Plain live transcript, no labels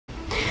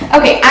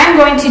Okay, I'm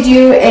going to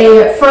do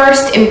a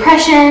first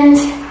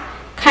impressions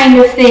kind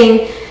of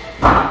thing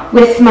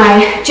with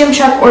my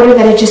Gymshark order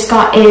that I just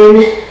got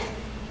in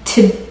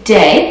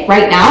today,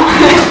 right now,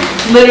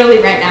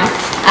 literally right now.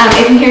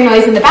 If you hear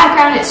noise in the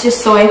background, it's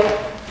just Soy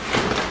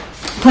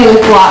playing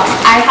with blocks.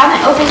 I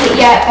haven't opened it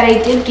yet, but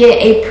I did get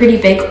a pretty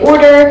big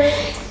order,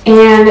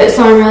 and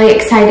so I'm really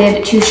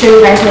excited to show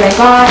you guys what I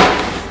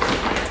got.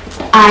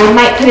 I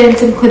might put in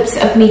some clips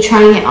of me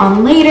trying it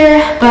on later,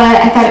 but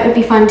I thought it would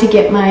be fun to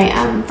get my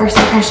first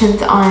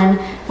impressions on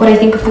what I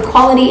think of the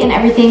quality and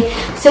everything.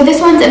 So this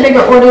one's a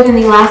bigger order than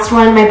the last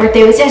one. My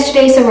birthday was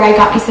yesterday, so I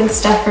got me some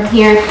stuff from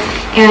here,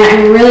 and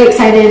I'm really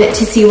excited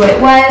to see what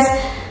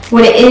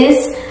it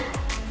is.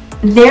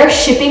 Their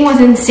shipping was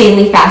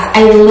insanely fast.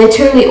 I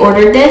literally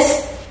ordered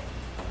this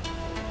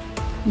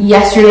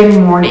yesterday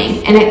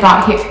morning, and it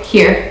got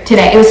here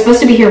today. It was supposed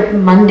to be here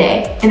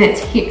Monday, and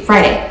it's here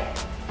Friday.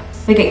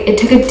 Like it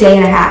took a day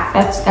and a half.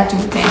 That's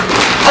insane.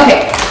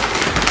 Okay,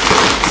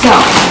 so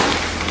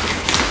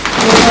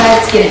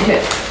let's get into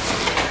it.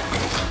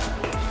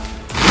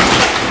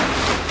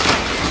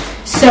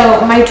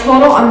 So my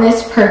total on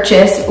this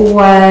purchase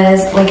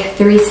was like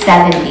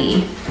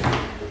 $370,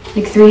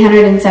 like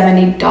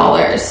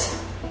 $370,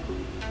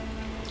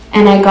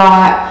 and I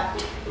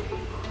got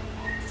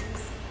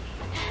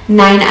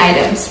 9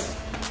 items.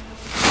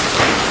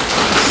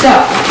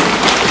 So.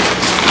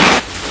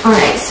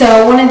 Alright,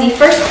 so one of the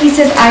first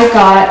pieces I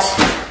got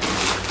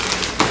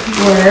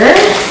were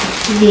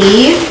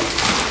the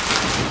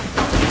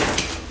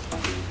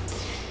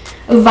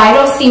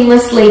Vital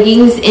Seamless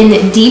Leggings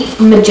in Deep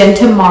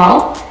Magenta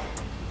Marl.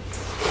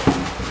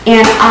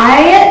 And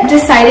I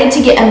decided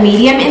to get a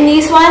medium in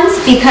these ones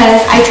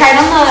because I tried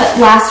on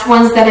the last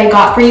ones that I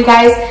got for you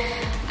guys.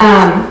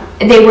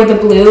 They were the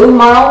blue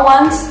marl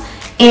ones,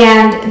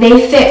 and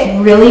they fit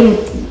really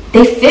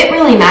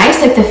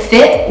nice. Like the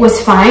fit was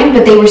fine,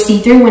 but they were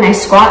see-through when I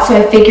squat, so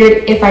I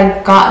figured if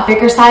I got a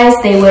bigger size,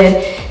 they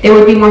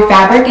would be more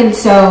fabric, and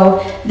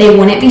so they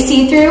wouldn't be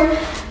see-through.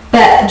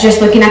 But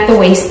just looking at the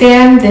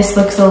waistband, this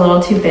looks a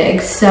little too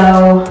big,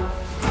 so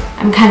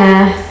I'm kind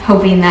of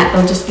hoping that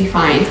they'll just be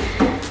fine.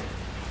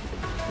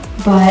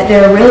 But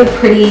they're a really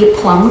pretty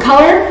plum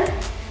color.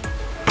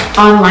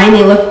 Online,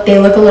 they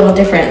look a little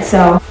different,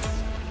 so.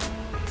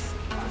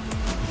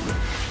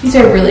 These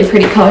are a really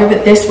pretty color,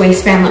 but this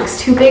waistband looks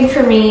too big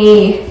for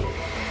me.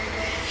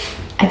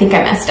 I think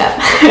I messed up.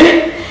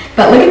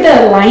 But look at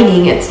the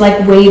lining, it's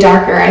like way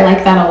darker. I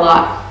like that a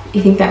lot. I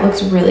think that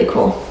looks really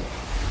cool.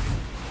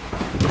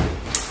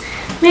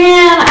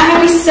 Man, I'm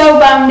gonna be so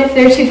bummed if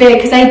they're too big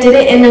because I did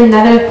it in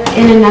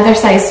another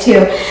size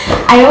too.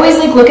 I always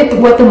like look at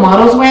what the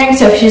model's wearing.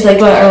 So if she's like,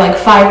 or like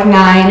 5'9"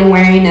 and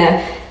wearing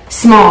a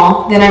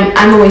small, then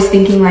I'm always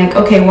thinking like,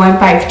 okay, well I'm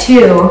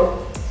 5'2".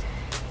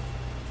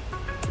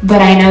 But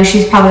I know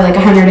she's probably like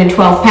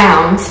 112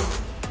 pounds.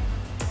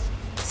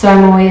 So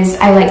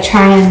I like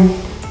try and,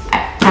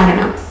 I don't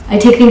know. I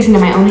take things into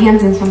my own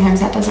hands and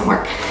sometimes that doesn't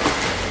work.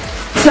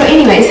 So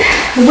anyways,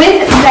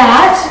 with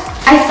that,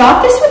 I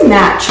thought this would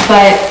match,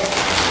 but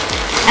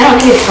I don't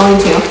think it's going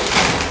to.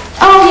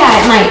 Oh yeah,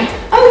 it might.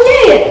 Oh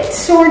yay, it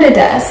sort of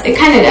does. It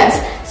kind of does.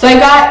 So I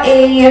got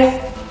a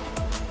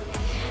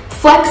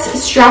Flex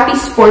Strappy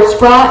Sports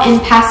Bra in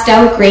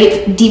Pastel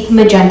Grape Deep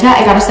Magenta.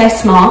 I got a size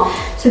small.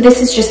 So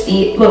this is just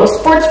the little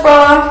sports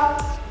bra,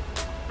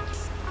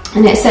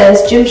 and it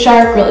says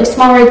Gymshark really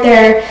small right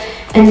there,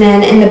 and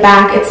then in the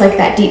back it's like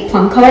that deep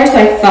plum color, so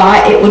I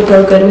thought it would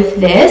go good with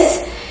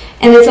this,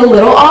 and it's a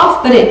little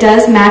off, but it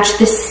does match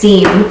the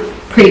seam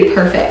pretty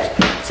perfect.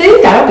 So I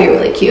think that'll be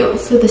really cute.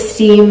 So the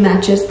seam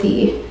matches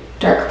the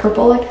dark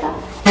purple like that.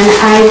 And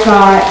I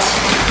got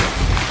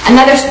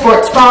another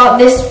sports bra.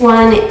 This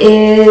one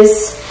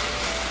is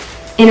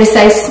in a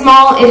size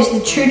small. It is the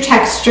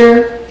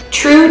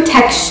True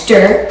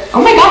Texture,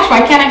 oh my gosh, why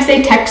can't I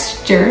say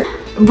texture?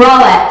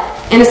 Bralette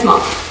in a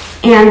small.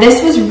 And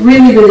this was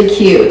really, really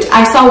cute.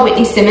 I saw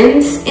Whitney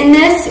Simmons in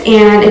this,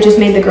 and it just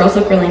made the girls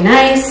look really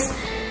nice.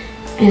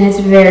 And it's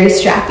very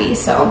strappy,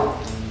 so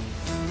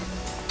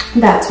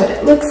that's what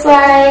it looks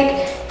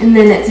like. And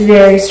then it's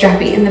very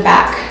strappy in the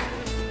back.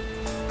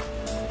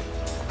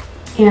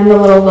 And the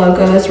little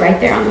logo is right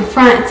there on the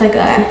front. It's like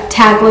a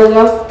tag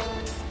logo.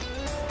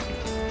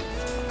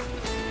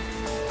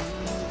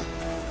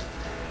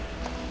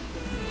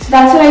 So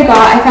that's what I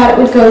got. I thought it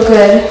would go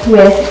good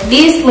with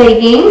these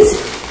leggings,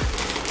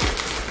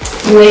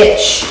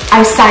 which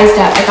I sized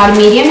up. I got a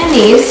medium in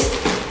these,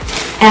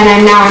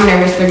 and now I'm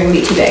nervous they're gonna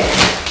be too big.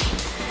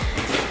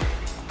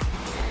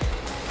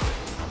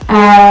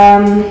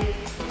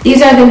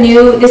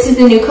 This is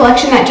the new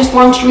collection that just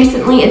launched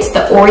recently. It's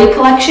the Ori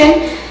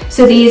collection.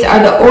 So these are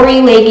the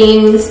Ori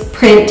leggings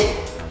print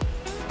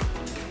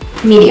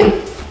medium.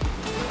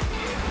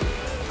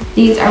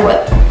 These are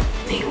what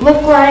they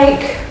look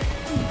like.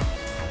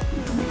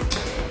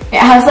 It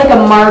has like a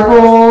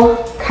marble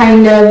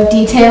kind of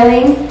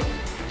detailing,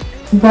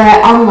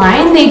 but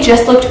online they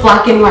just looked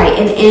black and white,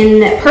 and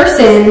in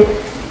person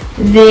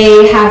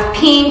they have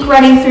pink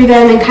running through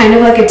them and kind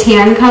of like a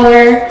tan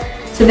color.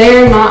 So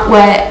they're not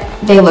what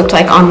they looked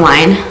like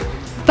online,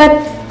 but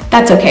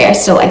that's okay, I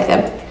still like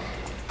them.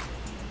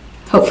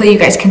 Hopefully you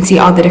guys can see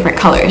all the different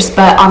colors,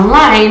 but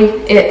online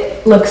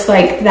it looks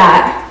like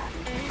that.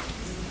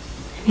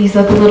 These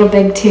look a little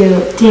big too.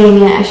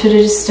 Dang it, I should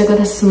have just stuck with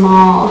a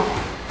small.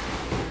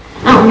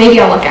 Oh, maybe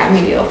I'll look at it,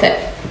 maybe it'll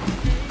fit.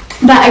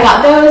 But I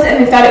got those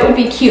and I thought it would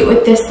be cute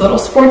with this little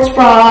sports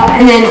bra.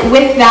 And then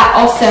with that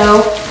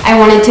also, I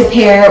wanted to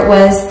pair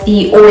was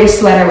the Ori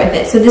sweater with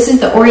it. So this is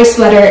the Ori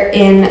sweater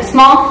in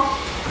small,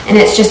 and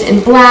it's just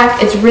in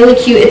black. It's really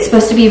cute. It's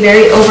supposed to be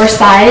very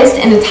oversized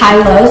and it's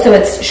high-low, so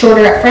it's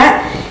shorter up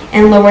front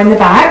and lower in the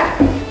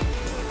back.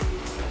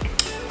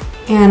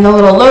 And the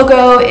little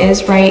logo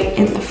is right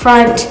in the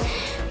front,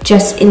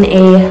 just in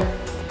a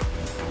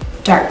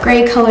dark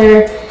gray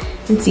color.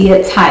 And see,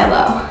 it's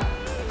high-low.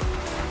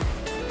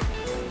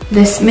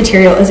 This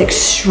material is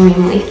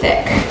extremely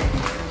thick.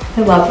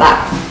 I love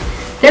that.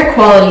 Their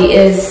quality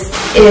is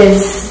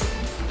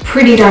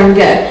pretty darn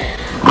good.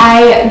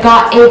 I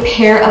got a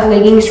pair of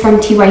leggings from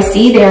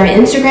TYC. They're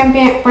an Instagram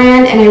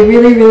brand, and I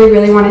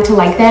really wanted to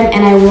like them,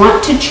 and I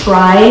want to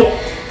try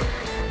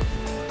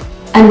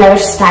another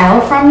style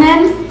from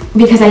them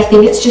because I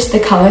think it's just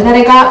the color that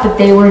I got, but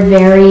they were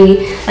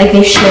very, like,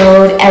 they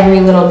showed every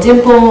little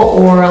dimple,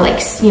 or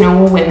like, you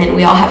know, women,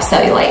 we all have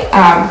cellulite.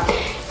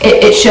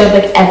 It showed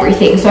like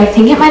everything. So I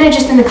think it might have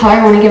just been the color.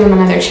 I want to give them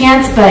another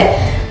chance, but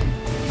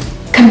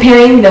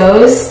comparing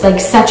those,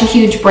 like such a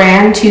huge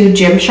brand, to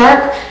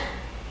Gymshark,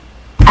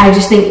 I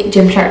just think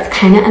Gymshark's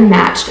kind of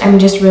unmatched. I'm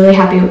just really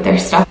happy with their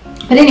stuff.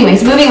 But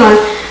anyways, moving on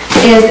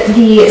is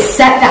the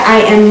set that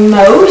I am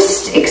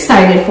most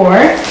excited for.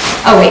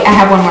 Oh wait, I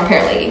have one more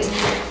pair of leggings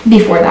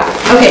before that.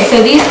 Okay,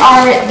 so these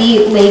are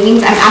the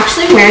leggings. I'm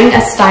actually wearing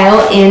a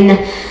style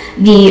in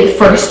the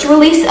first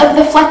release of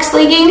the Flex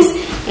leggings,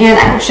 and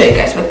I will show you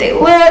guys what they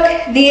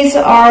look. These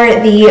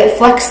are the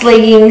Flex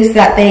leggings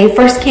that they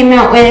first came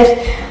out with.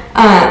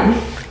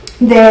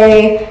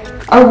 They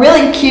are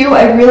really cute.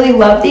 I really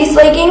love these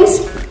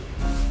leggings.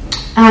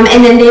 And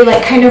then they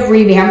like kind of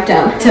revamped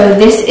them. So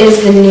this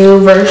is the new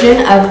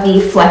version of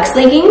the Flex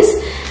leggings.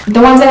 The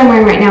ones that I'm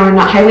wearing right now are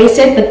not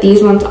high-waisted, but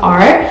these ones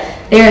are.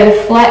 They are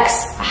the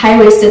Flex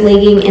high-waisted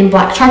legging in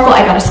black charcoal.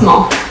 I got a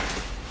small.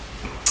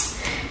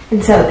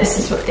 And so this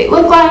is what they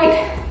look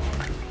like.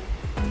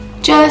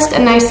 Just a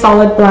nice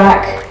solid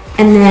black.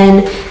 And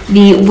then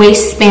the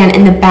waistband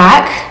in the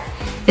back,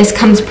 this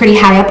comes pretty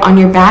high up on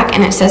your back,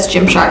 and it says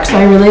Gymshark. So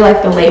I really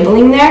like the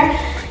labeling there.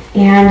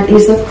 And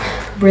these look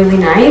really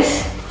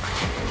nice.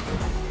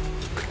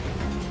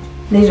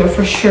 These are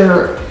for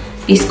sure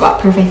be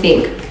squat proof, I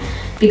think,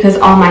 because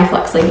all my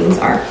Flex leggings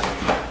are.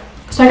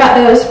 So I got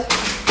those.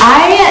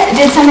 I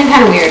did something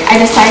kind of weird. I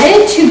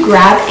decided to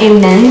grab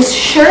a men's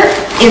shirt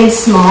in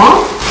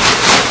small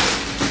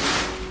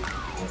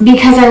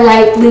because I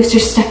like looser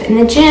stuff in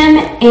the gym,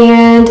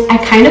 and I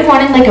kind of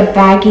wanted like a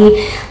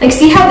baggy, like,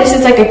 see how this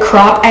is like a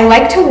crop? I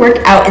like to work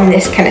out in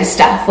this kind of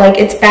stuff. Like,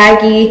 it's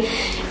baggy,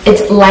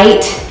 it's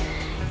light,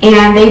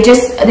 and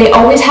they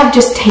always have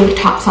just tank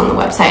tops on the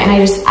website, and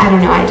I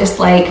don't know, I just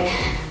like,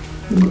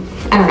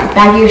 I don't know,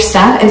 baggier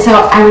stuff. And so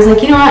I was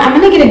like, you know what, I'm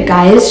gonna get a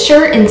guy's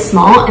shirt in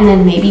small and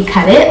then maybe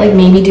cut it, like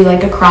maybe do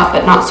like a crop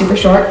but not super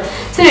short.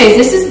 So anyways,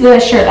 this is the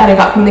shirt that I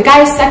got from the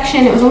guys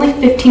section. It was only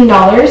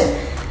 $15.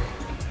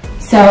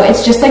 So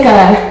it's just like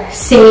a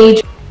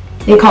sage,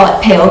 they call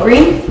it pale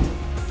green,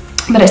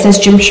 but it says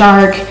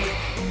Gymshark,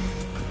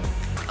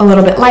 a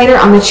little bit lighter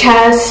on the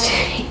chest,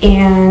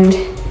 and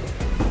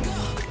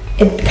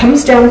it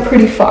comes down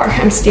pretty far.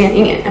 I'm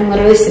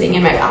literally sitting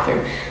in my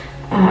bathroom,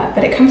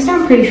 but it comes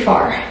down pretty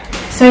far.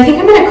 So I think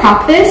I'm gonna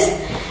crop this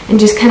and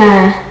just kind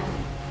of,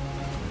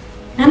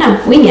 I don't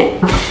know, wing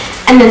it.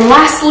 And then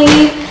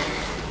lastly,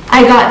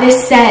 I got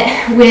this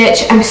set,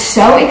 which I'm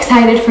so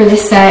excited for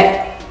this set.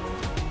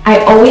 I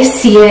always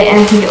see it and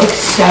I think it looks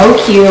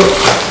so cute.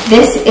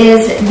 This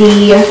is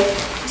the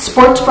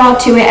sports bra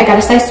to it. I got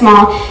a size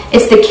small.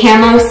 It's the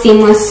Camo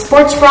Seamless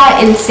Sports Bra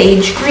in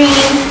Sage Green.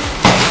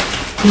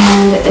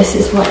 And this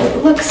is what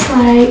it looks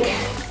like.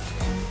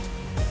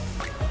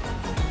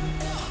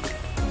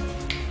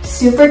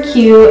 Super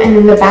cute, and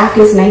then the back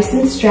is nice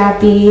and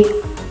strappy.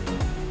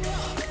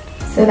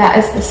 So that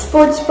is the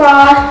sports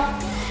bra.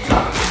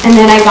 And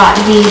then I got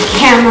the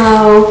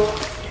Camo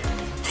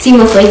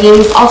Seamless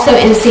leggings, also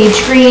in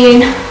sage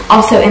green,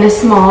 also in a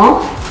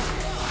small.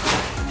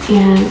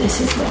 And this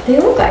is what they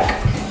look like.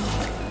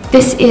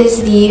 This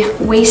is the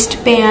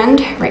waistband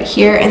right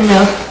here, and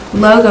the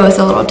logo is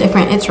a little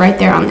different. It's right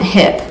there on the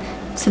hip.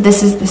 So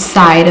this is the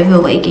side of the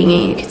legging,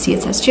 and you can see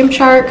it says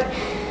Gymshark.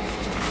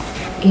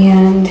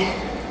 And,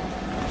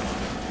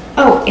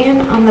 oh,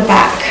 and on the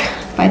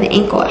back by the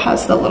ankle it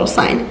has the little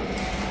sign.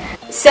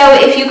 So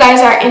if you guys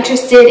are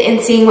interested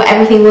in seeing what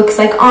everything looks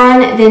like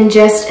on, then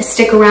just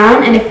stick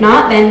around, and if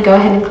not, then go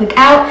ahead and click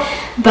out.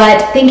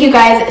 But thank you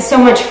guys so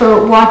much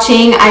for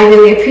watching. I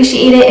really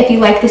appreciate it. If you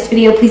like this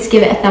video, please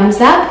give it a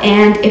thumbs up,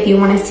 and if you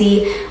want to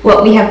see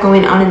what we have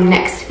going on in the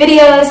next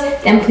videos,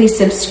 then please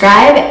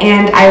subscribe,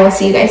 and I will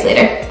see you guys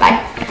later.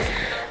 Bye.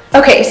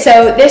 Okay,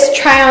 so this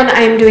try on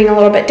I am doing a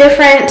little bit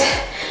different.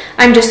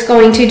 I'm just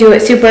going to do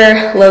it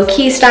super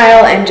low-key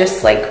style and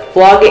just like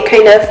vlog it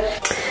kind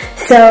of.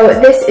 So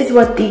this is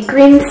what the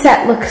green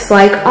set looks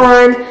like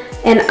on,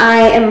 and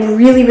I am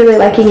really, really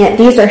liking it.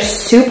 These are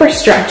super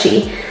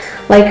stretchy,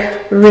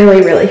 like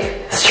really, really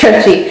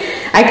stretchy.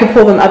 I could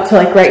pull them up to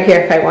like right here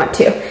if I want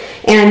to.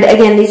 And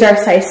again, these are a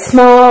size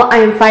small. I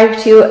am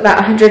 5'2", about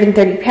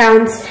 130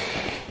 pounds.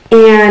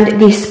 And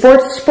the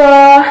sports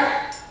bra,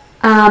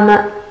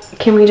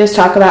 can we just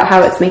talk about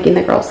how it's making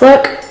the girls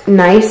look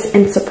nice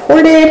and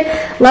supported?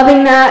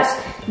 Loving that.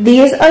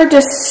 These are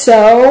just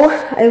so,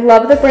 I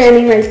love the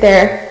branding right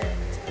there.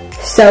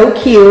 So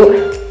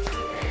cute.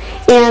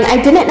 And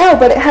I didn't know,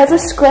 but it has a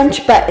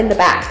scrunch butt in the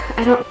back.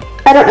 I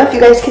don't know if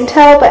you guys can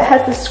tell, but it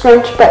has the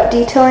scrunch butt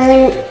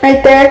detailing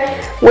right there,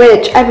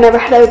 which I've never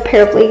had a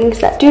pair of leggings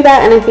that do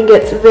that, and I think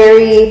it's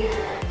very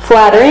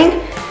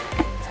flattering.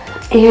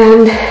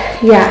 And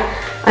yeah,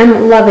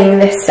 I'm loving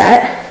this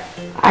set.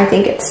 I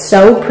think it's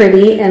so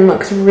pretty and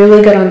looks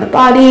really good on the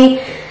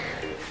body.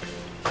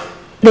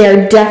 They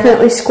are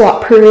definitely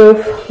squat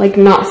proof, like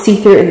not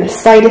see-through in the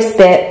slightest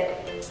bit.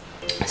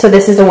 So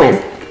this is a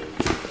win.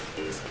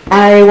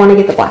 I want to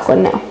get the black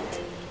one now.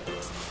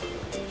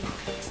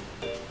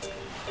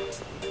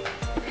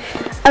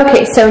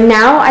 Okay, so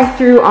now I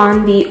threw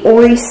on the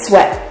Ori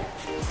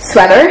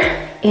sweater,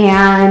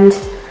 and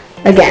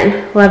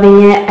again,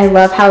 loving it. I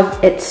love how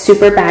it's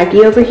super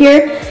baggy over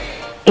here,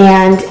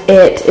 and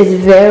it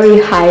is very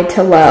high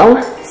to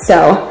low,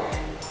 so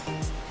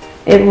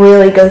it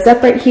really goes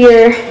up right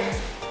here,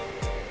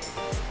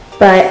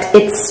 but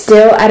it's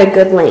still at a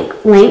good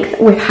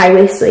length with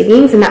high-waist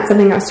leggings, and that's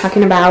something I was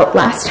talking about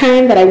last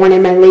time, that I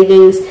wanted my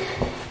leggings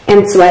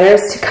and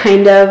sweaters to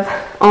kind of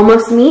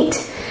almost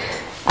meet.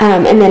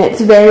 And then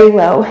it's very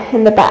low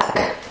in the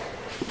back.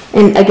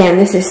 And again,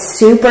 this is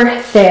super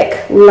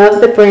thick. Love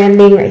the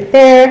branding right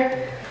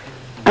there.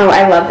 Oh,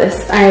 I love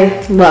this.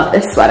 I love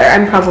this sweater.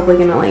 I'm probably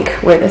gonna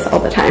like wear this all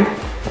the time.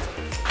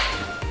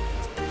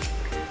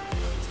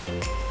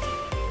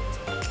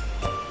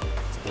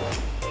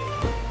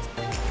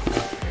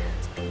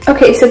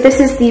 Okay, so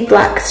this is the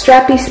black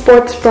strappy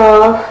sports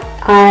bra.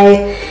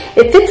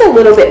 It fits a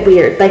little bit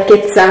weird, like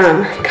it's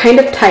kind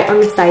of tight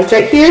on the sides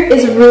right here.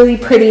 It's really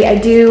pretty. I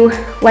do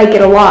like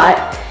it a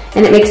lot,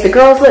 and it makes the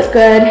girls look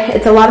good.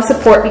 It's a lot of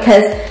support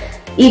because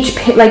each,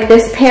 like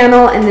this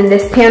panel and then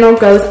this panel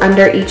goes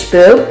under each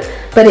boob,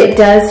 but it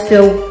does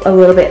feel a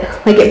little bit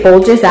like it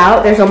bulges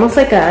out. There's almost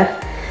like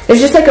there's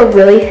just like a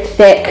really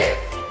thick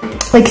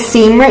like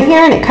seam right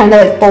here, and it kind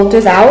of like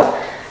bulges out,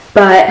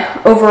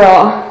 but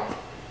overall,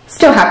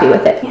 still happy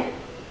with it.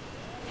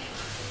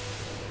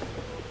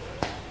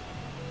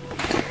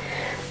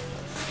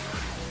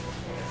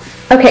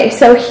 Okay,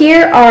 so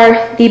here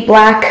are the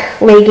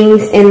black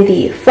leggings in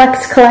the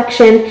Flex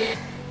collection,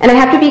 and I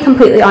have to be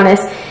completely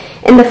honest,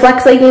 in the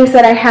Flex leggings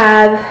that I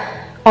have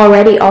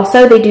already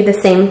also, they do the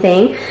same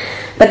thing,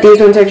 but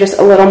these ones are just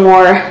a little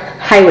more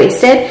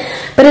high-waisted.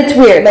 But it's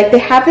weird, like they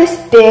have this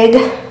big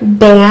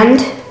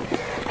band,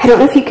 I don't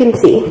know if you can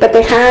see, but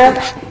they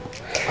have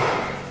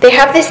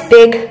this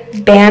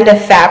big band of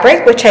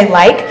fabric, which I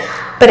like,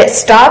 but it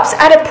stops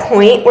at a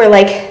point where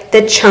like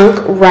the chunk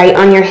right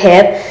on your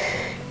hip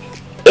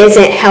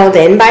isn't held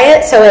in by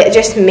it, so it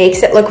just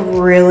makes it look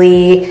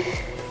really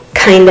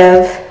kind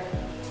of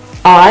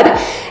odd.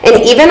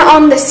 And even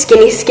on the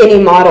skinny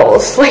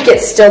models, like it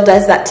still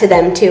does that to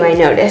them too, I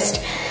noticed,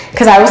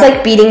 because I was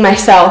like beating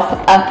myself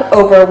up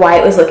over why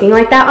it was looking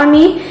like that on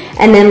me,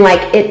 and then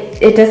like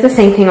it does the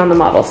same thing on the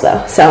models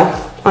though. So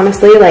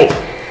honestly, like,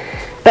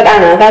 but I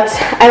don't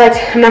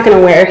know, I'm not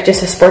gonna wear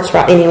just a sports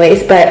bra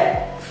anyways, but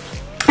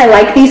I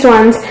like these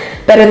ones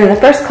better than the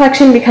first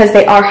collection because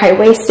they are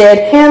high-waisted,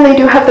 and they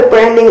do have the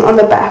branding on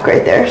the back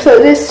right there, so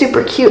it is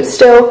super cute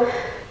still.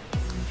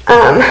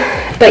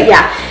 But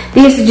yeah,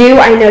 these do,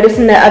 I noticed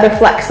in the other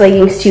Flex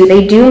leggings too,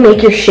 they do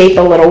make your shape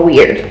a little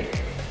weird.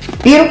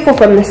 Beautiful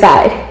from the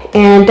side,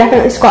 and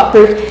definitely squat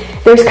proof.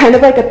 There's kind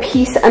of like a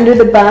piece under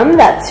the bum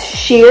that's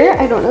sheer.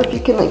 I don't know if you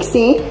can like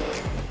see,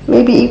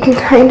 maybe you can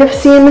kind of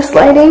see in this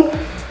lighting,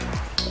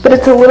 but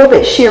it's a little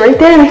bit sheer right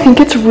there, and I think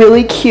it's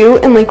really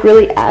cute and like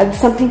really adds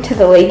something to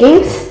the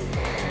leggings.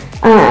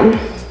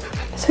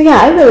 So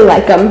yeah, I really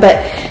like them, but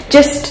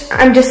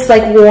I'm just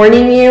like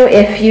warning you,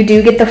 if you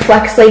do get the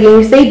Flex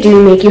leggings, they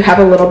do make you have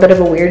a little bit of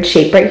a weird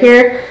shape right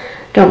here.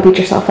 Don't beat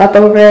yourself up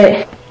over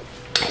it.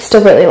 I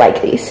still really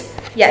like these.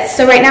 Yes,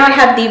 so right now I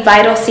have the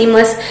Vital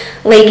Seamless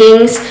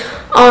leggings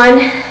on,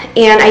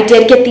 and I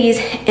did get these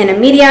in a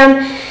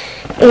medium,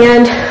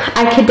 and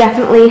I could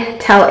definitely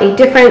tell a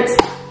difference.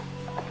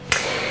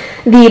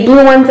 The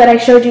blue ones that I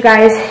showed you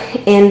guys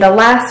in the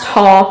last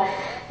haul,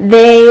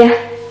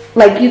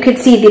 like you could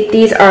see that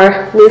these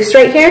are loose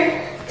right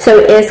here, so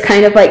it is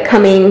kind of like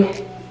coming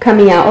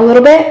out a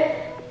little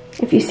bit,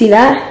 if you see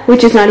that,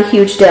 which is not a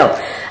huge deal.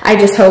 I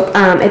just hope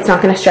it's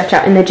not going to stretch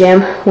out in the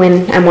gym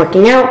when I'm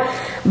working out,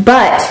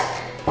 but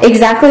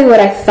exactly what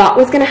I thought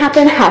was going to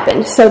happen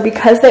happened. So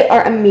because they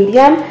are a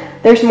medium,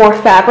 there's more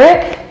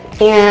fabric,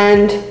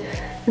 and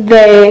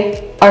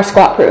they are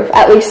squat proof.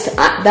 At least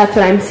that's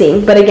what I'm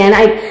seeing. But again,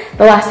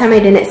 the last time I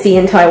didn't see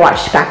until I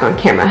watched back on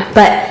camera.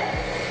 But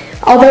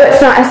although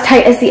it's not as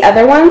tight as the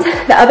other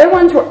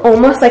ones were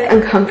almost like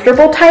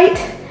uncomfortable tight.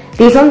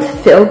 These ones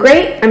feel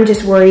great. I'm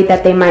just worried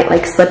that they might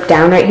like slip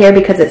down right here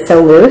because it's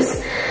so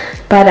loose.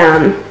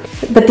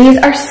 But these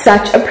are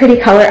such a pretty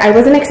color. I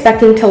wasn't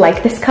expecting to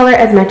like this color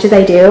as much as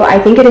I do. I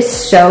think it is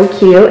so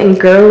cute and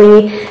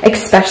girly,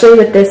 especially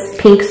with this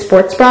pink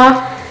sports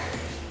bra.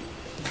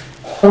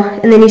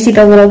 And then you see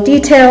the little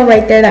detail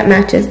right there that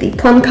matches the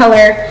plum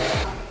color.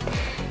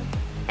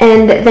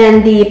 And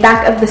then the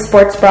back of the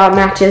sports bra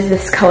matches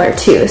this color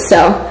too.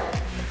 So,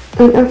 I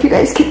don't know if you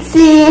guys can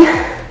see,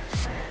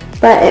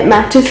 but it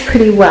matches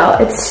pretty well.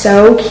 It's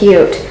so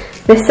cute.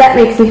 This set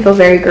makes me feel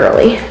very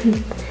girly.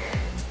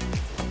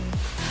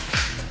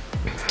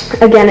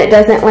 Again, it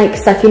doesn't like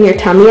suck in your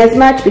tummy as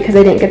much because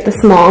I didn't get the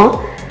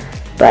small,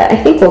 but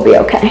I think we'll be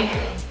okay.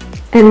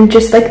 And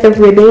just like the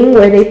ribbing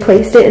where they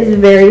placed it is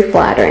very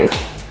flattering.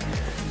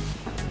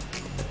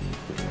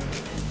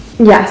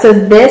 Yeah, so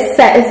this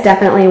set is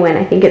definitely a win.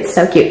 I think it's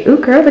so cute. Ooh,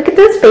 girl, look at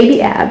those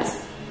baby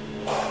abs.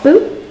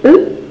 Ooh,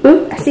 ooh,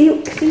 ooh, I see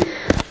you.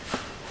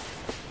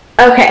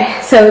 Okay,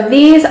 so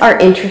these are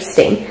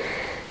interesting.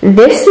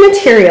 This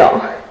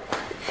material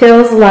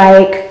feels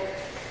like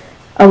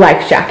a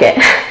life jacket.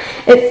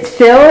 It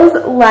feels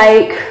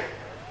like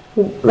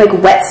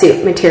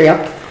wetsuit material.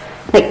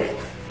 Like,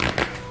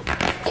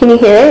 can you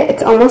hear it?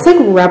 It's almost like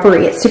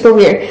rubbery. It's super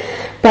weird.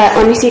 But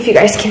let me see if you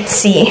guys can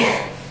see.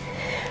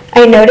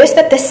 I noticed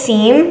that the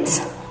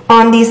seams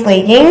on these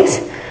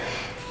leggings,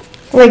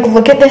 like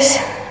look at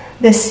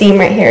this seam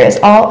right here is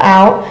all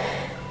out.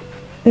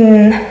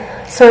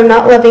 So I'm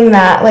not loving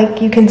that.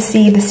 Like you can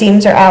see the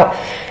seams are out.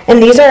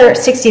 And these are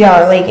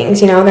 $60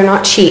 leggings, you know, they're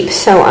not cheap.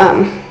 So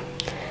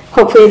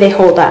hopefully they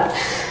hold up.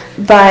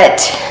 But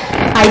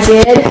I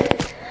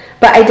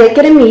did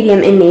get a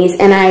medium in these,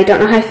 and I don't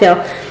know how I feel.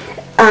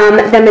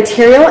 The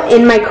material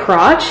in my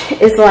crotch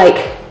is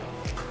like,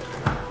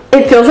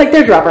 it feels like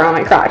there's rubber on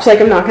my crotch.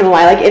 Like, I'm not gonna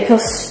lie, like it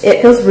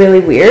feels really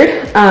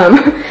weird.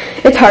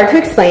 It's hard to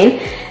explain.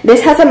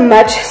 This has a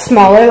much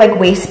smaller like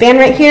waistband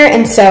right here,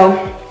 and so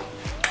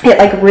it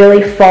like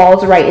really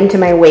falls right into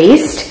my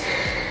waist.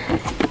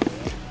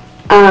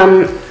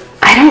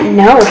 I don't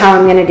know how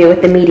I'm gonna do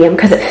with the medium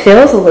because it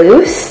feels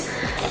loose,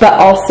 but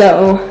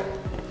also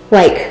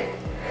like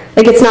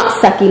it's not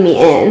sucking me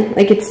in.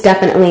 Like it's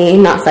definitely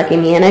not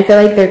sucking me in. I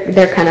feel like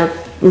they're kind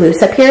of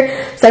loose up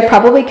here. So I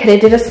probably could have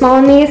did a small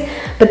in these,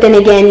 but then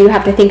again, you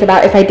have to think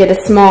about if I did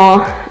a small,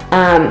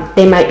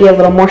 they might be a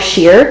little more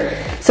sheer.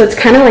 So it's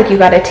kind of like you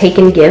got to take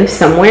and give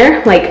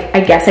somewhere. Like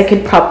I guess I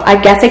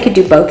could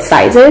do both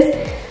sizes,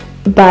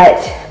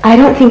 but I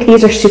don't think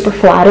these are super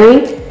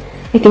flattering.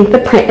 I think the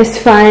print is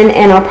fun,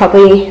 and I'll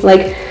probably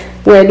like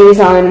wear these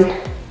on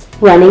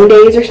running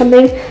days or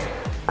something.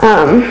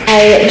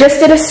 I just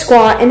did a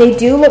squat, and they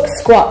do look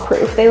squat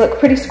proof. They look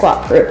pretty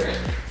squat proof.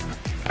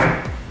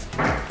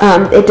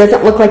 It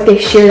doesn't look like they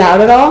sheared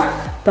out at all,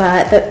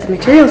 but the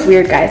material's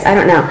weird, guys. I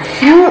don't know.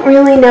 I don't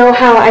really know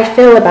how I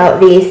feel about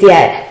these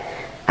yet.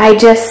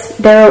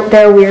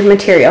 They're a weird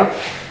material.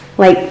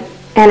 Like,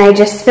 and I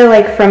just feel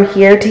like from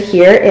here to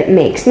here, it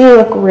makes me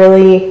look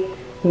really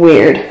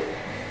weird.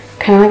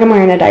 Kind of like I'm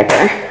wearing a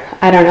diaper.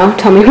 I don't know.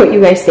 Tell me what you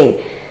guys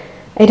think.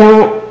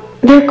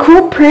 They're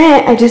cool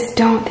print. I just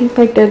don't think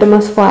like they're the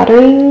most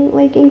flattering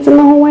leggings in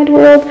the whole wide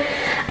world.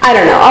 I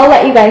don't know. I'll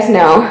let you guys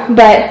know.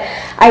 But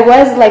I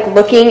was like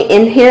looking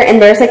in here,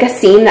 and there's like a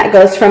seam that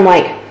goes from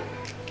like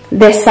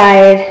this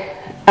side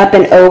up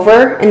and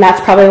over, and that's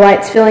probably why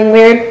it's feeling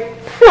weird.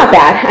 Not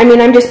bad. I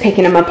mean, I'm just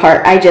picking them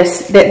apart.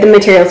 The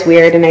material's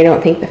weird, and I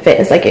don't think the fit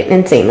is like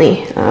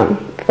insanely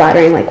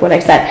flattering like what I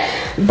said.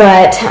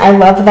 But I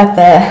love that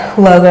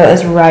the logo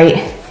is right.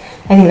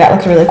 I think that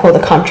looks really cool.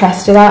 The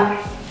contrast to that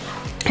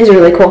is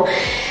really cool.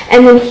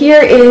 And then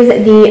here is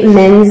the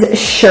men's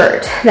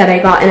shirt that I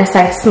got in a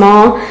size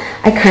small.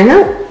 I kind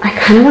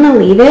of want to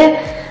leave it.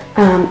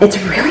 It's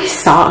really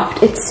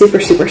soft. It's super,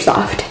 super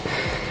soft.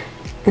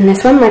 And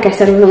this one, like I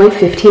said, was only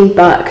 15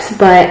 bucks,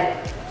 but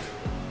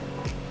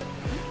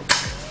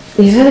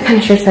these are the kind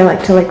of shirts I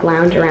like to like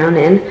lounge around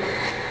in.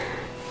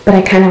 But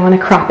I kind of want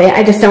to crop it.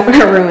 I just don't want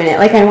to ruin it.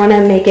 Like I want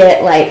to make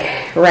it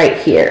like right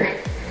here.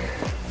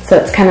 So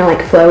it's kind of like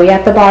flowy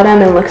at the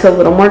bottom and looks a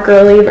little more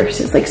girly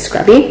versus like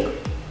scrubby.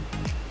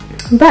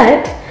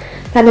 But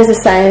that is a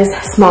size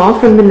small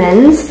from the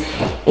men's,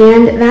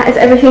 and that is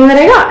everything that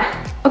I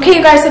got. Okay,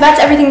 you guys, so that's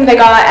everything that I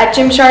got at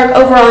Gymshark.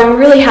 Overall, I'm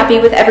really happy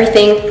with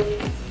everything.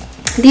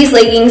 These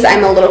leggings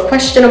I'm a little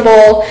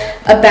questionable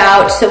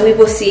about, so we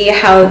will see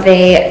how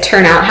they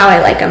turn out, how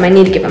I like them. I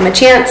need to give them a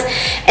chance.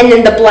 And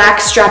then the black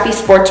strappy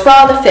sports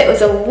bra, the fit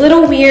was a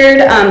little weird.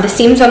 The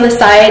seams on the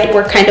side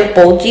were kind of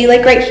bulgy,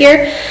 like right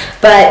here,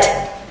 but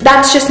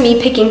that's just me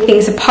picking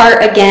things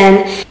apart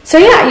again. So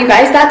yeah, you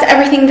guys, that's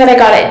everything that I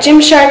got at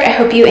Gymshark. I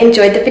hope you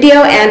enjoyed the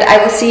video, and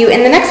I will see you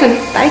in the next one.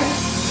 Bye.